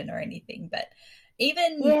fiction or anything, but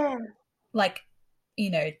even like,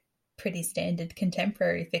 pretty standard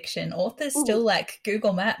contemporary fiction authors still like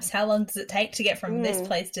Google Maps. How long does it take to get from this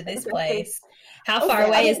place to this place? How far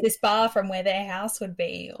away is this bar from where their house would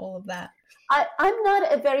be? All of that. I'm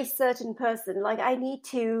not a very certain person. Like, I need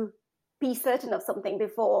to be certain of something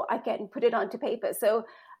before I can put it onto paper. So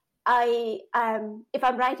if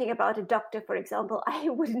I'm writing about a doctor, for example, I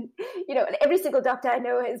wouldn't, every single doctor I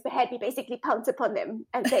know has had me basically pounce upon them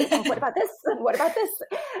and say, oh, what about this? And what about this?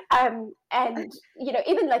 And,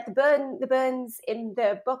 even like the burns in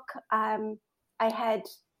the book, I had,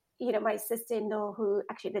 my sister-in-law who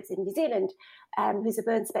actually lives in New Zealand, who's a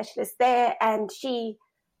burn specialist there. And she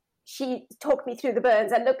talked me through the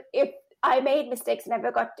burns. And look, if I made mistakes and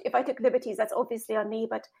if I took liberties, that's obviously on me,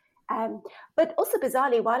 but also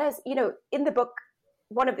bizarrely, while I was, in the book,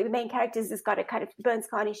 one of the main characters has got a kind of burn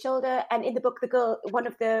scar on his shoulder, and in the book, one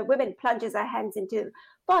of the women plunges her hands into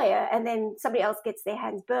fire, and then somebody else gets their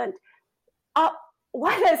hands burnt. While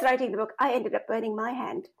I was writing the book, I ended up burning my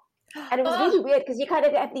hand, and it was really weird because you kind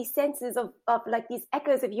of have these senses of like these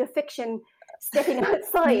echoes of your fiction stepping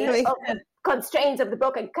outside of the constraints of the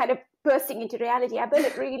book and kind of bursting into reality. I burned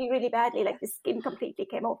it really, really badly, like the skin completely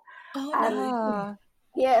came off.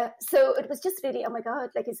 Yeah, so it was just really, oh my God,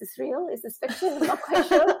 like, is this real? Is this fiction? I'm not quite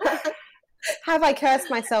sure. Have I cursed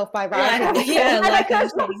myself by writing? Yeah, like I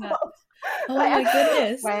was saying that. Oh my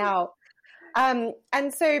goodness. Wow.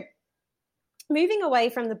 And so moving away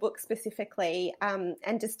from the book specifically, and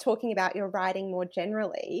just talking about your writing more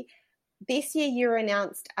generally, this year you were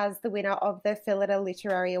announced as the winner of the Phillida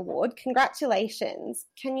Literary Award. Congratulations.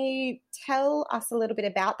 Can you tell us a little bit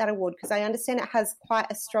about that award? Because I understand it has quite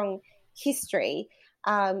a strong history.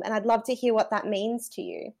 And I'd love to hear what that means to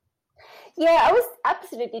you. Yeah, I was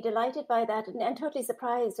absolutely delighted by that and totally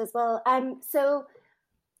surprised as well. So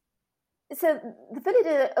the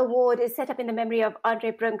Phillida Award is set up in the memory of Andre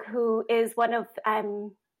Brunk, who is one of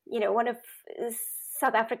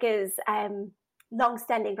South Africa's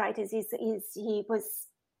long-standing writers. He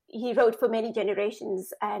wrote for many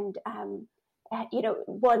generations and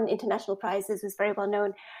won international prizes, was very well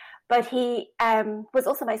known. But he was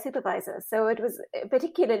also my supervisor, so it was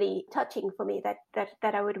particularly touching for me that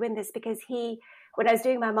I would win this, because when I was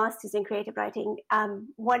doing my master's in creative writing, I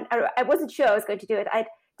wasn't sure I was going to do it. I'd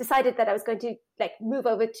decided that I was going to move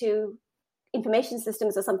over to information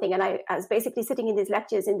systems or something, and I was basically sitting in these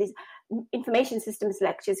information systems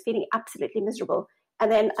lectures, feeling absolutely miserable. And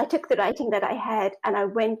then I took the writing that I had and I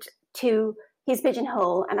went to his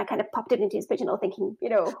pigeonhole, and I kind of popped it into his pigeonhole thinking,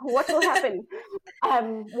 what will happen?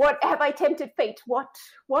 What have I tempted fate? What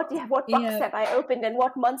box have I opened, and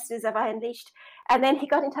what monsters have I unleashed? And then he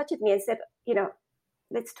got in touch with me and said,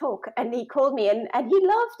 let's talk. And he called me and he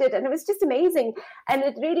loved it. And it was just amazing. And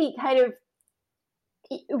it really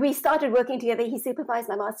we started working together. He supervised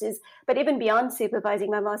my masters, but even beyond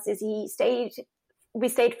supervising my masters, we stayed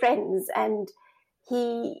friends, and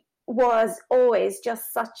he was always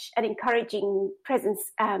just such an encouraging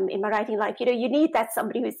presence in my writing life. You need that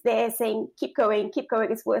somebody who's there saying, keep going,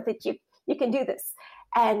 it's worth it, you can do this.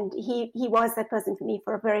 And he was that person for me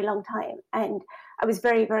for a very long time, and I was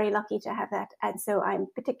very, very lucky to have that. And so I'm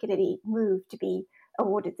particularly moved to be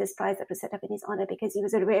awarded this prize that was set up in his honor, because he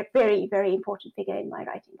was a very, very important figure in my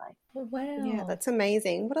writing life. Oh, wow. Yeah, that's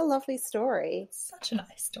amazing. What a lovely story. Such a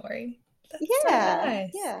nice story. That's yeah, so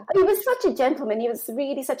nice. Yeah. He was such a gentleman. He was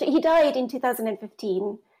really he died in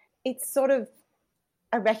 2015. It's sort of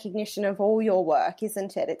a recognition of all your work,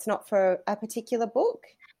 isn't it? It's not for a particular book.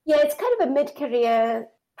 Yeah, it's kind of a mid-career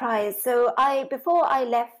prize. So before I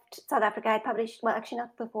left South Africa, I published, well, actually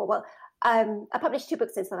not before, I published 2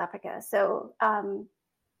 books in South Africa. So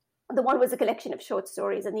the one was a collection of short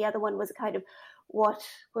stories, and the other one was a kind of what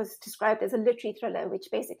was described as a literary thriller, which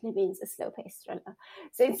basically means a slow-paced thriller.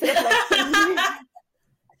 So instead of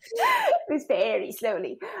it was very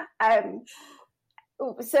slowly. And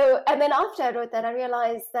then after I wrote that, I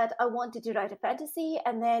realized that I wanted to write a fantasy,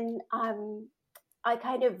 and then I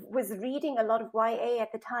kind of was reading a lot of YA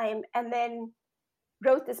at the time, and then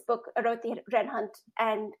wrote this book, I wrote the Wren Hunt,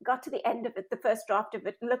 and got to the end of it, the first draft of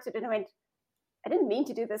it, looked at it and went, I didn't mean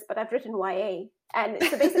to do this, but I've written YA. And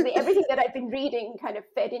so basically everything that I've been reading kind of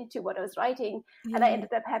fed into what I was writing. Yeah. And I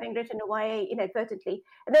ended up having written a YA inadvertently.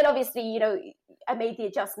 And then obviously, I made the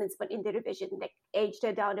adjustments, but in the revision, like aged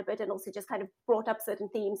her down a bit and also just kind of brought up certain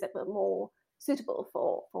themes that were more suitable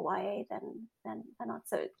for YA than not.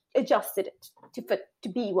 So adjusted it to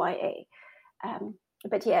be YA.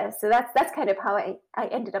 But yeah, so that's kind of how I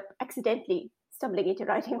ended up accidentally stumbling into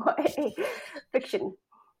writing YA fiction.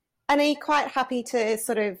 And are you quite happy to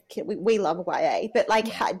sort of, we love YA, but like,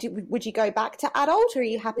 would you go back to adult, or are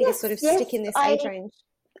you happy to sort of stick in this age range?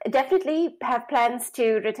 Definitely have plans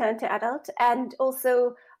to return to adult, and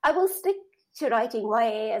also I will stick to writing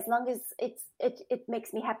YA as long as it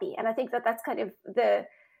makes me happy. And I think that's kind of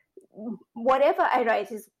whatever I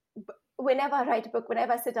write is, whenever I write a book,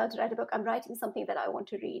 whenever I sit down to write a book, I'm writing something that I want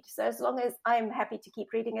to read. So as long as I'm happy to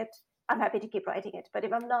keep reading it, I'm happy to keep writing it. But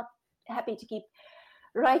if I'm not happy to keep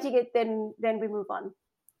writing it, then we move on.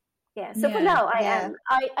 Yeah. So for now,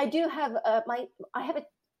 I do have I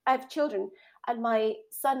have children, and my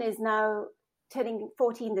son is now turning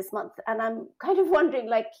 14 this month, and I'm kind of wondering,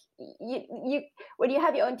 like, you when you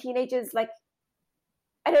have your own teenagers, like,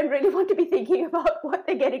 I don't really want to be thinking about what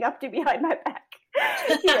they're getting up to behind my back.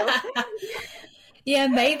 Yeah,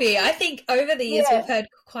 maybe. I think over the years we've heard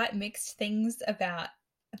quite mixed things about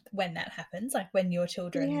when that happens, like when your own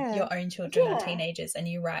children are teenagers and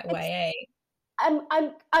you write YA. I'm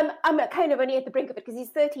kind of only at the brink of it because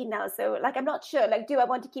he's 13 now, so like I'm not sure, like, do I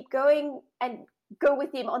want to keep going and go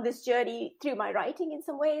with him on this journey through my writing in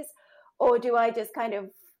some ways, or do I just kind of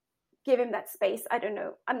give him that space? I don't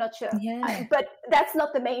know, I'm not sure. But that's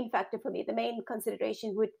not the main factor for me. The main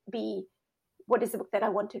consideration would be, what is the book that I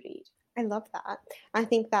want to read? I love that. I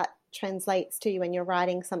think that translates to you when you're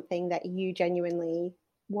writing something that you genuinely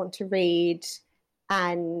want to read,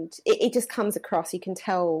 and it just comes across. You can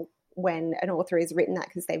tell when an author has written that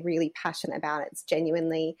because they're really passionate about it. It's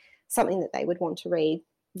genuinely something that they would want to read.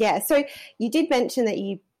 Yeah. So you did mention that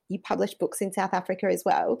you published books in South Africa as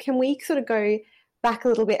well. Can we sort of go back a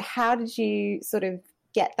little bit? How did you sort of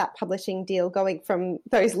get that publishing deal going from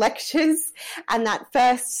those lectures and that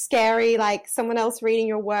first scary, like someone else reading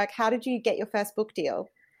your work? How did you get your first book deal?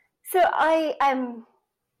 So I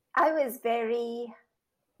was very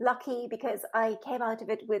lucky because I came out of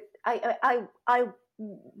it with, I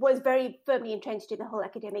was very firmly entrenched in the whole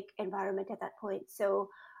academic environment at that point. So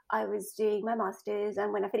I was doing my master's,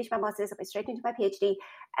 and when I finished my master's, I went straight into my PhD,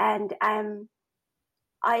 and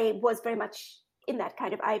I was very much in that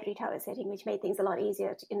kind of ivory tower setting, which made things a lot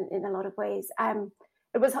easier in a lot of ways.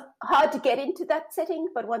 It was hard to get into that setting,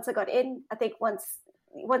 but once I got in, I think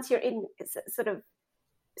once you're in sort of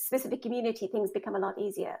specific community, things become a lot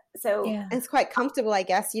easier. So it's quite comfortable, I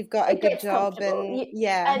guess. You've got a good job,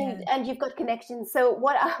 and and you've got connections. So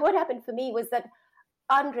what happened for me was that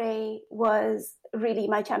Andre was really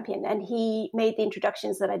my champion, and he made the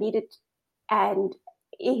introductions that I needed, and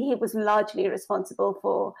he was largely responsible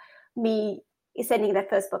for me sending that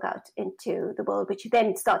first book out into the world, which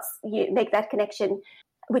then starts, you make that connection,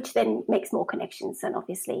 which then makes more connections, and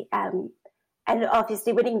obviously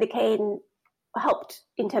winning the Cane helped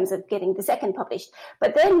in terms of getting the second published.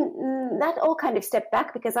 But then that all kind of stepped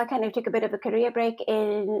back because I kind of took a bit of a career break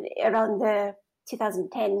in around the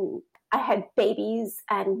 2010. I had babies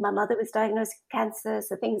and my mother was diagnosed with cancer,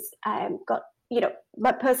 so things got,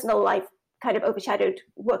 my personal life kind of overshadowed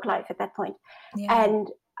work life at that point. And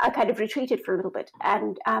I kind of retreated for a little bit.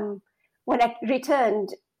 And when I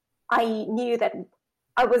returned, I knew that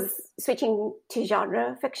I was switching to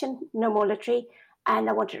genre fiction, no more literary, and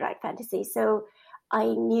I wanted to write fantasy. So I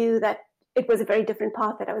knew that it was a very different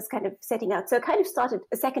path that I was kind of setting out. So I kind of started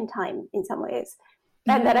a second time in some ways,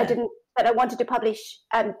 and that I wanted to publish.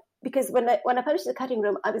 Because when I published The Cutting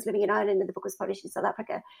Room, I was living in Ireland and the book was published in South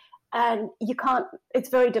Africa. And it's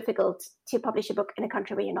very difficult to publish a book in a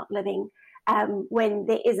country where you're not living, when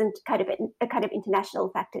there isn't kind of a kind of international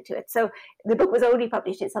factor to it. So the book was only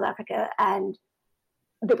published in South Africa, and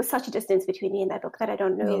there was such a distance between me and that book that I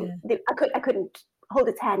don't know. Yeah. I couldn't hold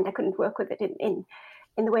its hand. I couldn't work with it in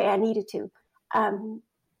the way I needed to.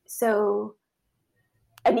 So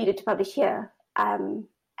I needed to publish here.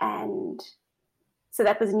 And so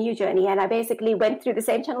that was a new journey. And I basically went through the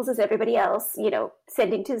same channels as everybody else,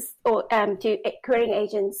 sending to querying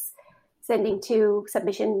agents, sending to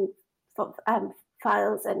submission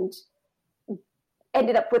files, and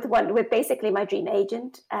ended up with basically my dream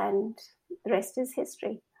agent, and the rest is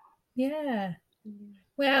history. Yeah.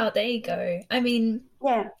 Wow, there you go. I mean,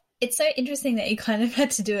 it's so interesting that you kind of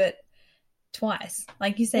had to do it twice.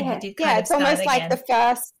 Like you said, Yeah. you did kind of it's start almost again. like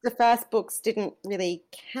the first books didn't really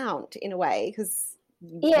count in a way because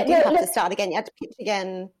you didn't have to start again. You had to pitch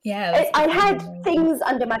again. Yeah, I had things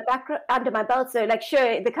under my belt. So, like,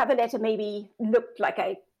 sure, the cover letter maybe looked like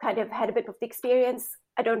I kind of had a bit of the experience.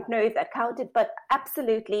 I don't know if that counted, but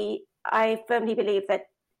absolutely, I firmly believe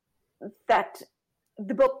that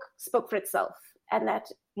the book spoke for itself, and that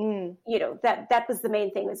that was the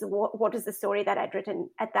main thing. Was what is the story that I'd written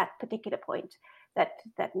at that particular point that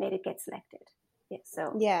made it get selected? Yeah.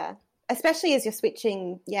 So yeah. Especially as you're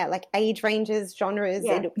switching, like age ranges, genres,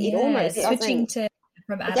 it almost switching doesn't.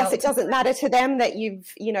 From adult. I guess it doesn't matter to them that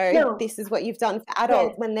you've, this is what you've done for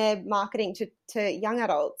adults when they're marketing to young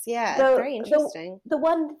adults. Yeah, very interesting. The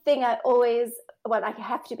one thing I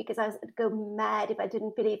have to, because I would go mad if I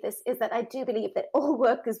didn't believe this, is that I do believe that all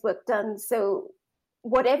work is work done. So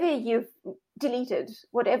whatever you've deleted,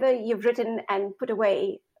 whatever you've written and put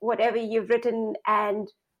away, whatever you've written and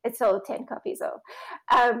it's sold 10 copies of,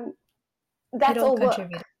 that's all work.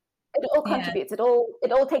 It all contributes. It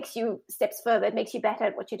all takes you steps further. It makes you better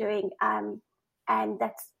at what you're doing, and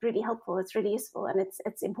that's really helpful. It's really useful, and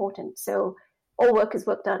it's important. So all work is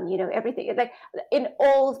work done. Everything, like in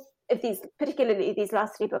all of these, particularly these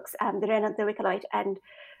last 3 books, The Wren, The Wicker-Light, and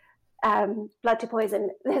Blood to Poison.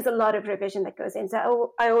 There's a lot of revision that goes in.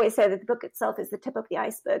 So I always say that the book itself is the tip of the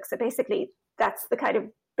iceberg. So basically, that's the kind of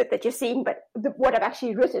bit that you're seeing, but what I've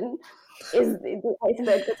actually written is the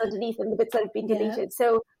iceberg that's underneath and the bits that have been deleted.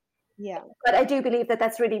 So. Yeah, but I do believe that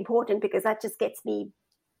that's really important because that just gets me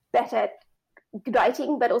better at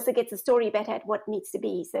writing, but also gets the story better at what needs to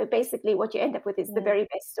be. So basically, what you end up with is the very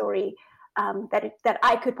best story that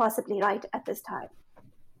I could possibly write at this time.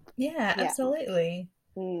 Yeah, absolutely.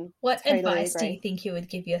 What totally advice agree. do you think you would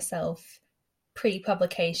give yourself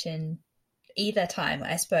pre-publication, either time,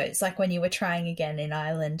 I suppose, like when you were trying again in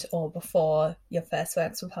Ireland or before your first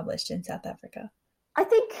works were published in South Africa? I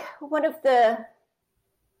think one of the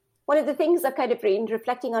things I've kind of been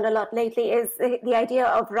reflecting on a lot lately is the idea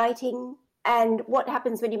of writing and what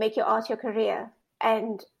happens when you make your art your career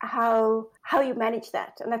and how you manage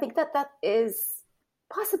that. And I think that is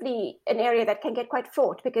possibly an area that can get quite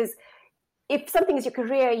fraught, because if something is your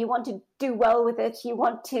career, you want to do well with it, you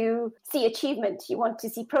want to see achievement, you want to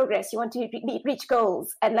see progress, you want to reach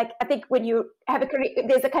goals. And like, I think when you have a career,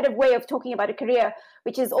 there's a kind of way of talking about a career,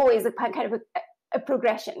 which is always a kind of a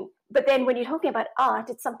progression. But then when you're talking about art,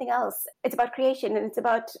 it's something else. It's about creation, and it's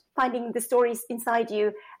about finding the stories inside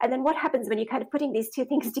you. And then what happens when you're kind of putting these two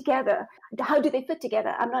things together? How do they fit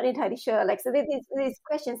together? I'm not entirely sure. Like, so there's these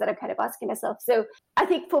questions that I'm kind of asking myself. So I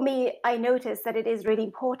think for me, I noticed that it is really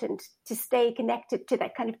important to stay connected to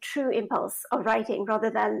that kind of true impulse of writing rather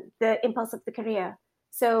than the impulse of the career.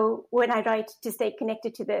 So when I write, to stay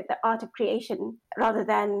connected to the art of creation rather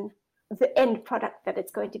than the end product that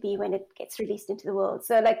it's going to be when it gets released into the world.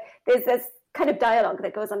 So like there's this kind of dialogue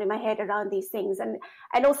that goes on in my head around these things. And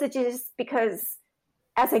also just because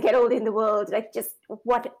as I get older in the world, like just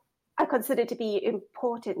what I consider to be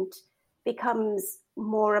important becomes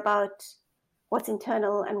more about what's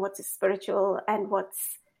internal and what's spiritual and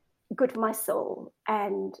what's good for my soul.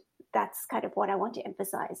 And that's kind of what I want to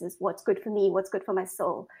emphasize, is what's good for me, what's good for my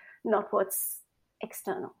soul, not what's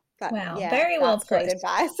external. Wow, very well put. Great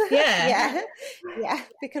advice. Yeah. Yeah.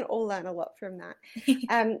 We can all learn a lot from that.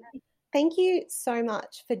 Thank you so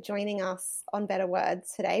much for joining us on Better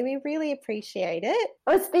Words today. We really appreciate it.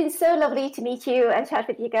 Oh, it's been so lovely to meet you and chat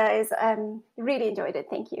with you guys. Really enjoyed it.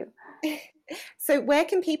 Thank you. So where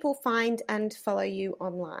can people find and follow you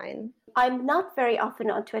online? I'm not very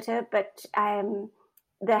often on Twitter, but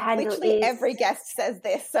the handle literally is... every guest says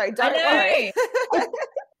this, so don't worry.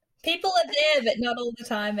 People are there, but not all the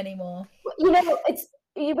time anymore.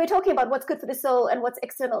 We're talking about what's good for the soul and what's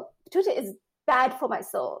external. Twitter is bad for my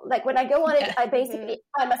soul. Like when I go on it, I basically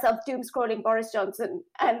find myself doom scrolling Boris Johnson,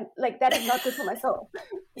 and like that is not good for my soul.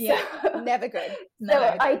 Yeah, so, never good.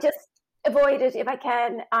 I just avoid it if I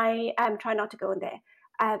can. I try not to go in there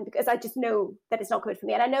because I just know that it's not good for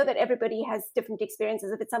me. And I know that everybody has different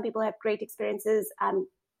experiences. If some people have great experiences,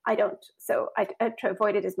 I don't, so I try to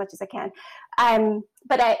avoid it as much as I can.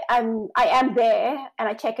 But I am there, and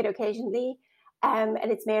I check it occasionally. And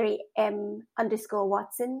it's Mary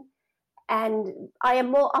M_Watson. And I am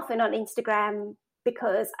more often on Instagram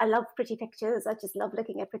because I love pretty pictures. I just love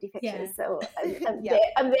looking at pretty pictures. Yeah. So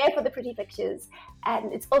I'm there for the pretty pictures.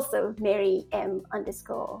 And it's also Mary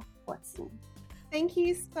M_Watson. Thank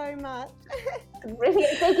you so much.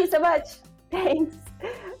 Brilliant. Thank you so much. Thanks.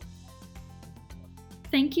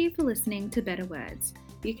 Thank you for listening to Better Words.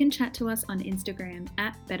 You can chat to us on Instagram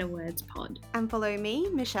 @BetterWordsPod. And follow me,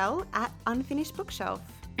 Michelle, @UnfinishedBookshelf.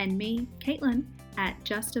 and me, Caitlin, at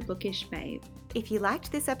Just a Bookish Babe. If you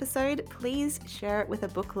liked this episode, please share it with a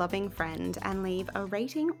book-loving friend and leave a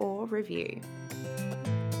rating or review.